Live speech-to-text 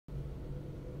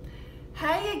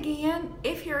Hey again,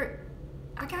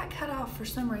 I got cut off for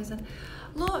some reason.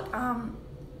 Look,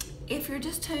 if you're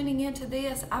just tuning into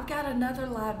this, I've got another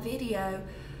live video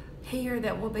here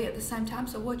that will be at the same time.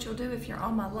 So what you'll do if you're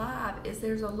on my live is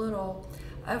there's a little,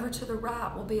 over to the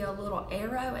right will be a little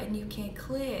arrow and you can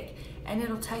click and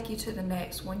it'll take you to the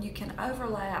next one. You can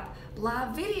overlap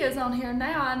live videos on here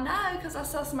now. I know because I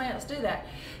saw somebody else do that.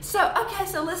 So, okay,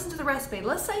 so listen to the recipe.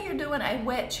 Let's say you're doing a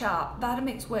wet chop,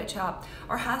 Vitamix wet chop,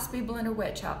 or high-speed blender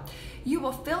wet chop. You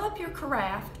will fill up your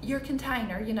carafe, your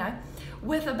container, you know,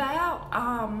 with about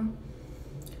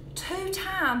 2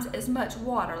 times as much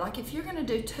water. Like if you're gonna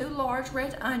do 2 large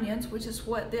red onions, which is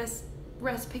what this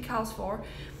recipe calls for,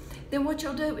 then what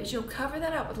you'll do is you'll cover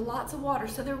that up with lots of water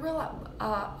so they're real,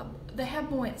 they have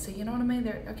buoyancy, you know what I mean?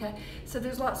 Okay, so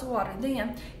there's lots of water.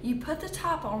 Then you put the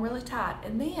top on really tight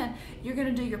and then you're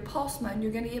gonna do your pulse mode and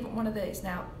you're gonna give it one of these.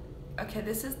 Now, okay,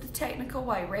 this is the technical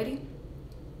way. Ready?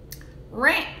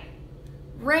 Rant,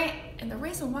 rant. And the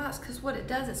reason why is because what it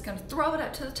does, it's gonna throw it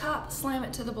up to the top, slam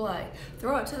it to the blade.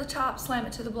 Throw it to the top, slam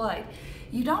it to the blade.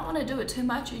 You don't want to do it too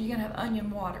much or you're going to have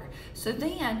onion water. So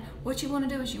then what you want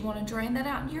to do is you want to drain that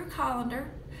out into your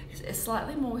colander. It's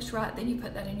slightly moist, right? Then you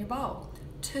put that in your bowl.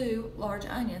 2 large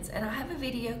onions. And I have a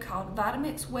video called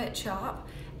Vitamix Wet Chop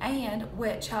and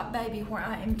Wet Chop Baby where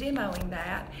I am demoing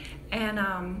that. And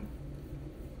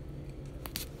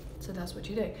so that's what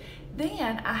you do.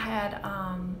 Then I had,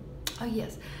 oh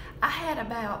yes, I had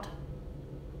about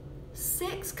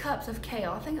 6 cups of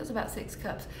kale. I think it was about 6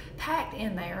 cups packed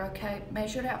in there, okay?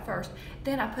 Measured out first.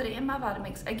 Then I put it in my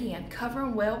Vitamix, again,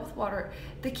 covering well with water.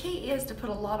 The key is to put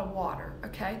a lot of water,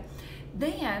 okay?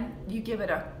 Then you give it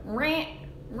a rant,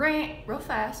 real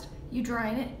fast. You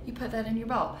drain it, you put that in your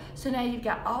bowl. So now you've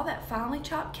got all that finely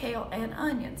chopped kale and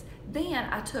onions. Then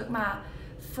I took my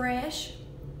fresh,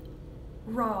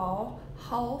 raw,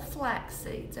 whole flax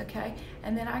seeds, okay?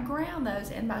 And then I ground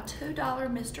those in my $2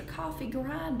 Mr. Coffee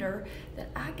grinder that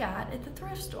I got at the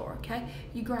thrift store, okay?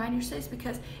 You grind your seeds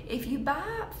because if you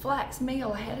buy flax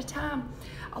meal ahead of time,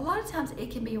 a lot of times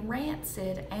it can be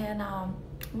rancid and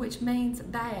which means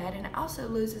bad, and it also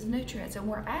loses nutrients, and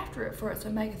we're after it for its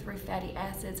omega-3 fatty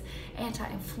acids,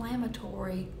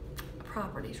 anti-inflammatory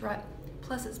properties, right?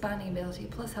 Plus its binding ability,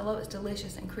 plus hello, it's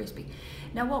delicious and crispy.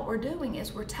 Now what we're doing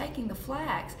is we're taking the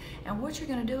flax, and what you're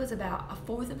gonna do is about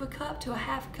 1/4 of a cup to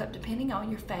 1/2 cup, depending on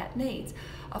your fat needs.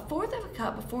 1/4 of a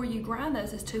cup before you grind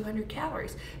those is 200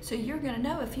 calories. So you're gonna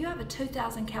know if you have a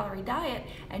 2,000 calorie diet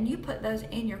and you put those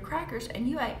in your crackers and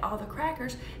you ate all the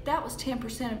crackers, that was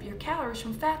 10% of your calories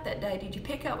from fat that day. Did you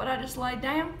pick up what I just laid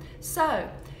down? So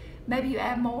maybe you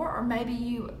add more, or maybe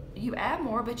you add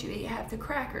more but you eat half the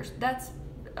crackers. That's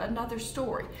another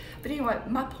story. But anyway,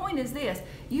 my point is this: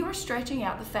 you are stretching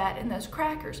out the fat in those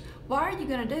crackers. Why are you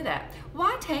going to do that?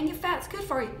 Why, Tanya? Fat's good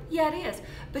for you. Yeah, it is.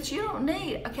 But you don't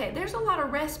need, okay, there's a lot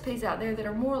of recipes out there that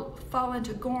are more fall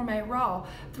into gourmet raw.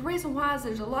 The reason why is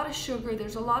there's a lot of sugar,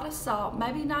 there's a lot of salt,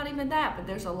 maybe not even that, but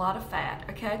there's a lot of fat,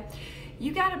 okay?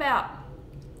 You got about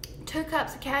 2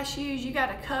 cups of cashews, you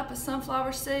got a cup of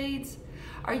sunflower seeds,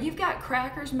 or you've got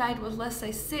crackers made with, let's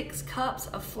say, 6 cups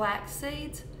of flax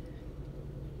seeds,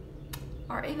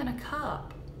 or even a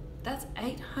cup. That's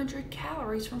 800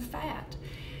 calories from fat.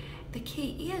 The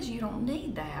key is you don't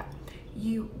need that.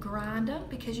 You grind them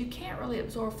because you can't really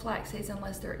absorb flax seeds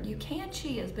unless they're, you can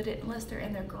chias, but unless they're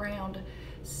in their ground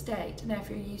state. Now if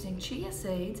you're using chia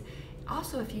seeds,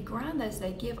 also if you grind those,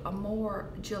 they give a more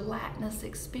gelatinous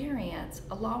experience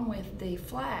along with the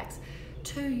flax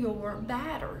to your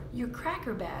batter, your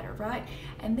cracker batter, right?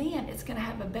 And then it's gonna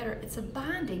have a better, it's a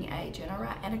binding agent, all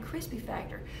right, and a crispy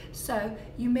factor. So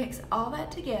you mix all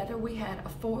that together. We had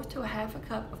 1/4 to 1/2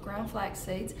 cup of ground flax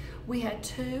seeds. We had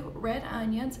 2 red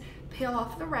onions. Peel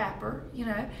off the wrapper, you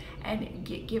know, and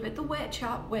give it the wet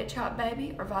chop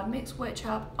baby, or Vitamix wet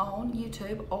chop on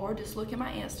YouTube, or just look at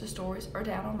my Insta stories or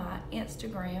down on my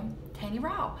Instagram,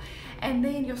 TannyRaw, and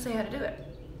then you'll see how to do it.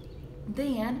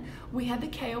 Then we had the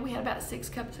kale. We had about 6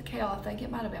 cups of kale. I think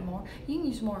it might have been more. You can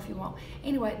use more if you want.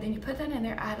 Anyway, then you put that in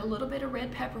there. I had a little bit of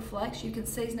red pepper flakes. You can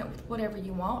season it with whatever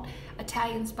you want.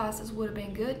 Italian spices would have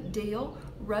been good. Dill,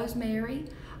 rosemary,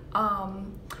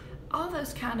 all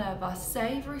those kind of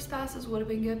savory spices would have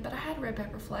been good, but I had red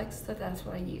pepper flakes, so that's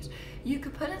what I used. You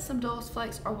could put in some Dulce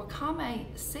flakes or wakame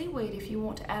seaweed if you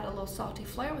want to add a little salty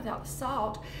flair without the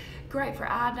salt. Great for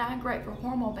iodine, great for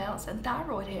hormone balance and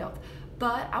thyroid health.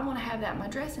 But I want to have that in my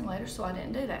dressing later, so I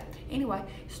didn't do that. Anyway,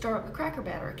 stir up the cracker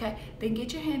batter, okay? Then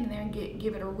get your hand in there and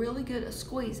give it a really good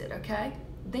squeeze it, okay?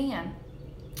 Then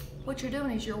what you're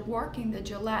doing is you're working the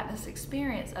gelatinous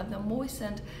experience of the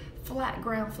moistened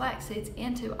ground flax seeds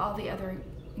into all the other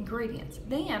ingredients.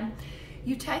 Then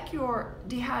you take your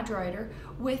dehydrator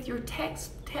with your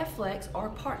Teflex or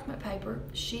parchment paper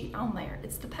sheet on there.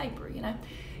 It's the paper, you know.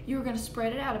 You're going to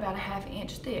spread it out about a ½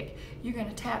 inch thick. You're going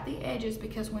to tap the edges,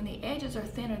 because when the edges are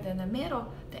thinner than the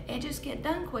middle, the edges get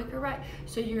done quicker, right?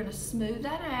 So you're going to smooth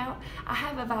that out. I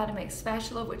have a Vitamix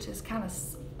spatula, which is kind of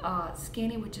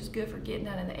skinny, which is good for getting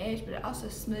down in the edge, but it also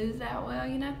smooths out well,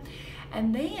 you know.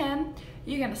 And then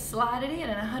you're going to slide it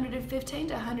in at 115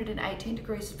 to 118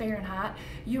 degrees Fahrenheit.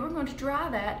 You are going to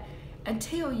dry that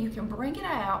until you can bring it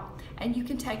out, and you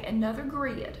can take another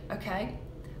grid, okay?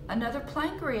 Another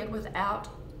plain grid without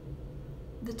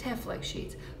the Teflex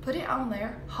sheets. Put it on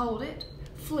there, hold it,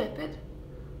 flip it,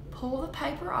 pull the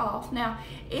paper off. Now,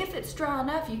 if it's dry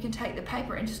enough, you can take the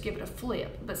paper and just give it a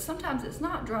flip, but sometimes it's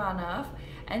not dry enough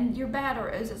and your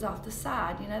batter oozes off the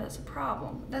side. You know, that's a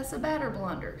problem. That's a batter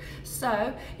blunder.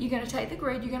 So you're going to take the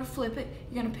grid, you're going to flip it,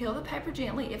 you're going to peel the paper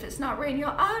gently. If it's not ready, you'll,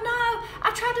 oh no, I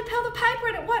tried to peel the paper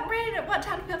and it wasn't ready and it wasn't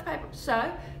time to peel the paper.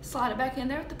 So slide it back in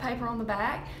there with the paper on the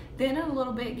back. Then in a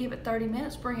little bit, give it 30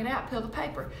 minutes, bring it out, peel the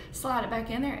paper, slide it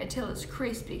back in there until it's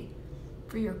crispy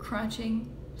for your crunching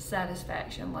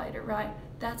satisfaction later, right?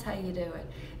 That's how you do it.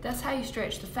 That's how you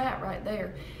stretch the fat right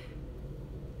there.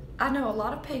 I know a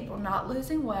lot of people not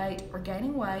losing weight or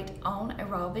gaining weight on a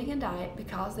raw vegan diet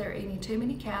because they're eating too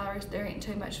many calories, they're eating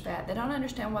too much fat. They don't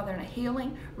understand why they're not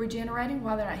healing, regenerating,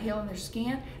 why they're not healing their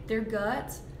skin, their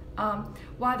guts,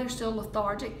 why they're still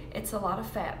lethargic. It's a lot of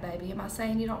fat, baby. Am I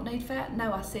saying you don't need fat?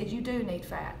 No, I said you do need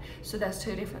fat. So that's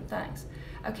two different things.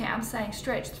 Okay, I'm saying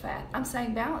stretch the fat. I'm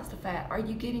saying balance the fat. Are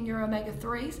you getting your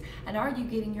omega-3s and are you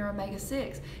getting your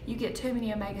omega-6? You get too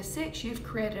many omega-6, you've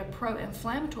created a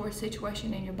pro-inflammatory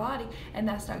situation in your body, and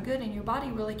that's not good, and your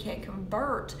body really can't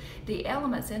convert the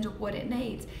elements into what it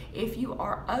needs. If you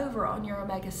are over on your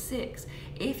omega-6,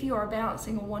 if you are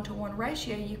balancing a 1-to-1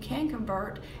 ratio, you can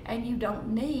convert, and you don't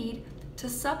need to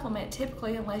supplement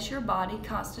typically unless your body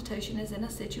constitution is in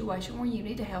a situation where you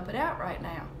need to help it out right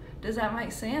now. Does that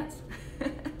make sense?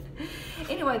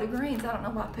 Anyway, the greens, I don't know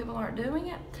why people aren't doing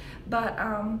it, but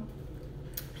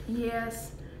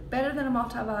yes, better than a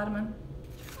multivitamin.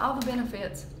 All the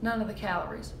benefits, none of the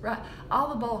calories, right? All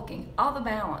the bulking, all the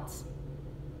balance,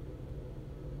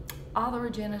 all the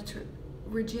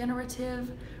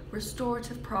regenerative,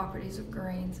 restorative properties of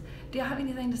greens. Do you have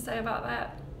anything to say about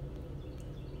that?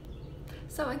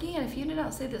 So again, if you did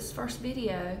not see this first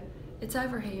video, it's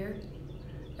over here,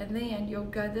 and then you'll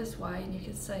go this way and you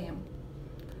can see them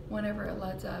whenever it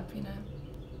loads up, you know.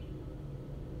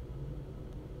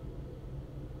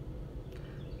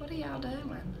 What are y'all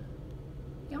doing?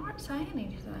 Y'all aren't saying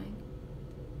anything.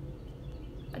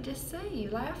 I just see you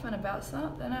laughing about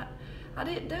something. I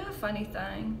didn't do a funny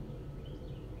thing.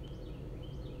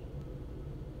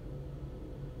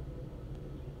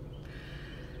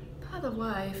 By the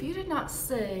way, if you did not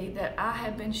see that I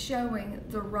have been showing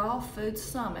the Raw Food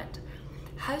Summit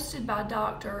hosted by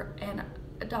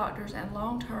doctors and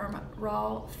long-term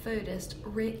raw foodists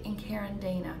Rick and Karen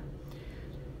Dina.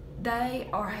 They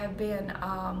have been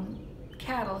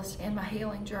catalysts in my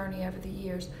healing journey over the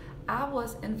years. I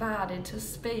was invited to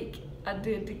speak. I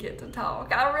did to get to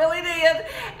talk. I really did.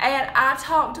 And I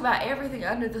talked about everything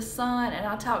under the sun, and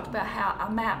I talked about how I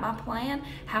map my plan,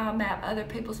 how I map other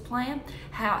people's plan,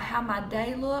 how my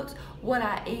day looks, what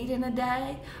I eat in a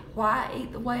day, why I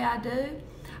eat the way I do.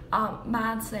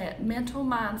 Mindset, mental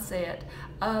mindset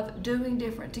of doing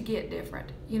different to get different.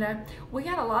 You know, we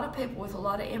got a lot of people with a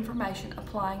lot of information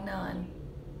applying none.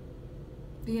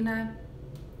 You know,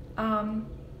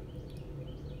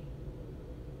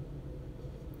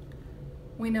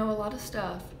 we know a lot of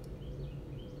stuff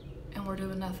and we're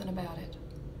doing nothing about it.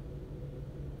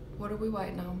 What are we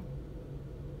waiting on?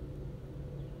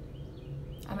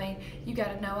 I mean, you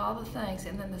got to know all the things,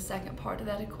 and then the second part of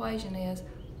that equation is,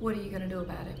 what are you going to do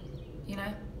about it, you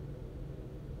know?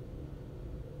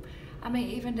 I mean,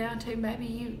 even down to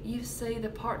maybe you see the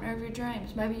partner of your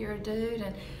dreams. Maybe you're a dude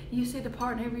and you see the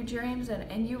partner of your dreams,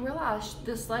 and you realize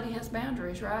this lady has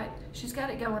boundaries, right? She's got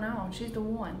it going on. She's the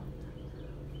one.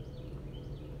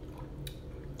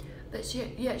 But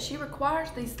she requires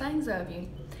these things of you.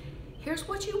 Here's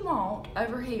what you want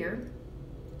over here,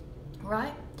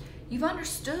 right? You've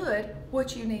understood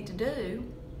what you need to do.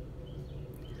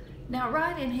 Now,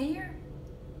 right in here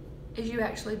is you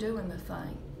actually doing the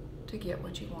thing to get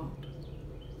what you want.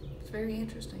 It's very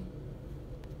interesting.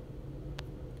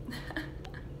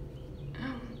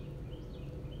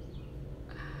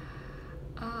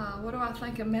 What do I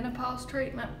think of menopause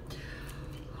treatment?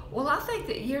 Well, I think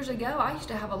that years ago I used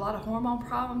to have a lot of hormone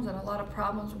problems and a lot of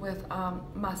problems with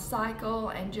my cycle,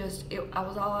 and just I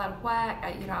was all out of whack.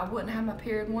 I wouldn't have my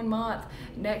period 1 month.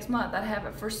 Next month I'd have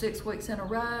it for 6 weeks in a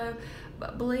row,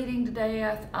 but bleeding to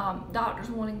death. Doctors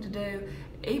wanting to do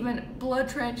even blood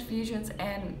transfusions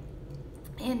and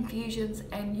infusions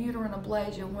and uterine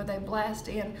ablation, where they blast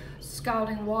in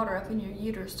scalding water up in your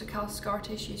uterus to cause scar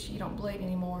tissue so you don't bleed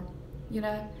anymore.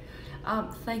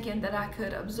 Thinking that I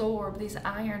could absorb these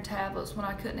iron tablets when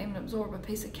I couldn't even absorb a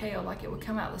piece of kale, like it would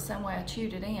come out the same way I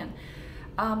chewed it in.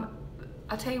 I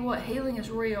tell you what, healing is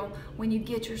real when you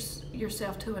get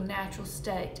yourself to a natural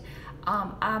state.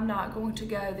 I'm not going to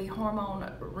go the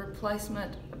hormone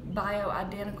replacement,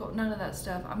 bioidentical, none of that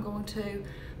stuff. I'm going to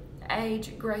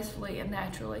age gracefully and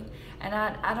naturally. And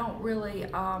I don't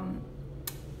really, I'll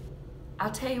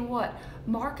tell you what,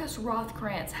 Marcus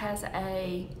Rothkrantz has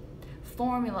a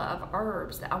formula of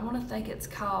herbs that I want to think it's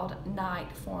called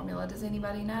Night Formula. Does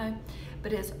anybody know?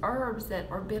 But it's herbs that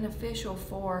are beneficial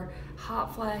for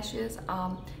hot flashes,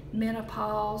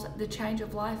 menopause, the change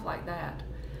of life like that.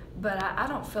 But I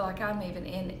don't feel like I'm even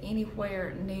in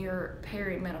anywhere near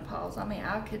perimenopause. I mean,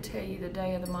 I could tell you the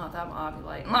day of the month I'm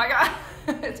ovulating. My God,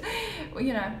 it's,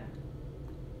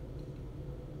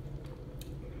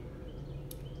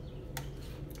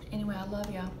 Anyway, I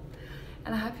love y'all,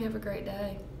 and I hope you have a great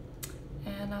day.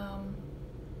 And oh,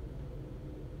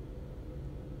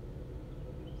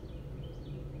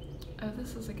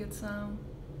 this is a good song.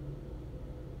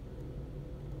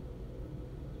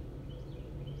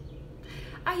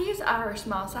 I use Irish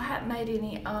moss. I haven't made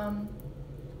any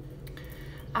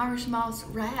Irish moss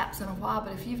wraps in a while,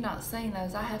 but if you've not seen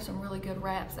those, I have some really good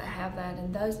wraps that have that,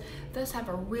 and those have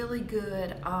a really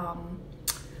good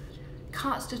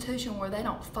constitution where they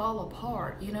don't fall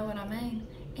apart. You know what I mean?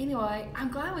 Anyway,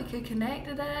 I'm glad we could connect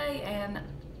today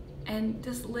and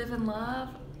just live in love.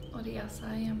 What do y'all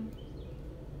say?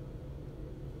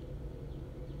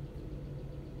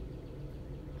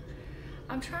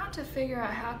 I'm trying to figure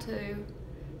out how to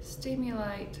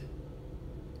simulate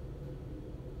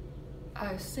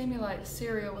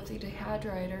cereal with the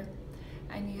dehydrator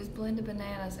and use blended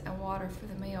bananas and water for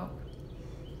the milk.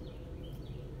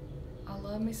 I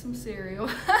love me some cereal.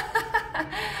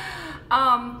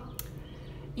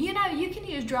 You can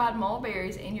use dried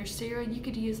mulberries in your cereal. You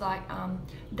could use like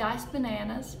diced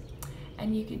bananas,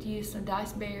 and you could use some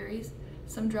diced berries,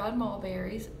 some dried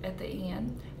mulberries at the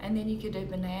end, and then you could do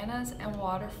bananas and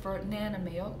water for Nana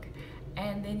milk,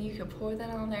 and then you could pour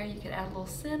that on there. You could add a little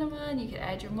cinnamon, you could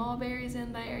add your mulberries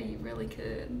in there. You really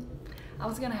could. I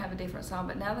was gonna have a different song,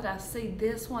 but now that I see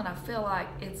this one, I feel like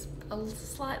it's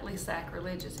slightly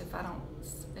sacrilegious if I don't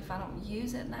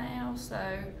use it now. So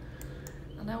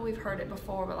I know we've heard it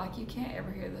before, but like, you can't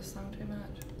ever hear this song too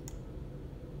much.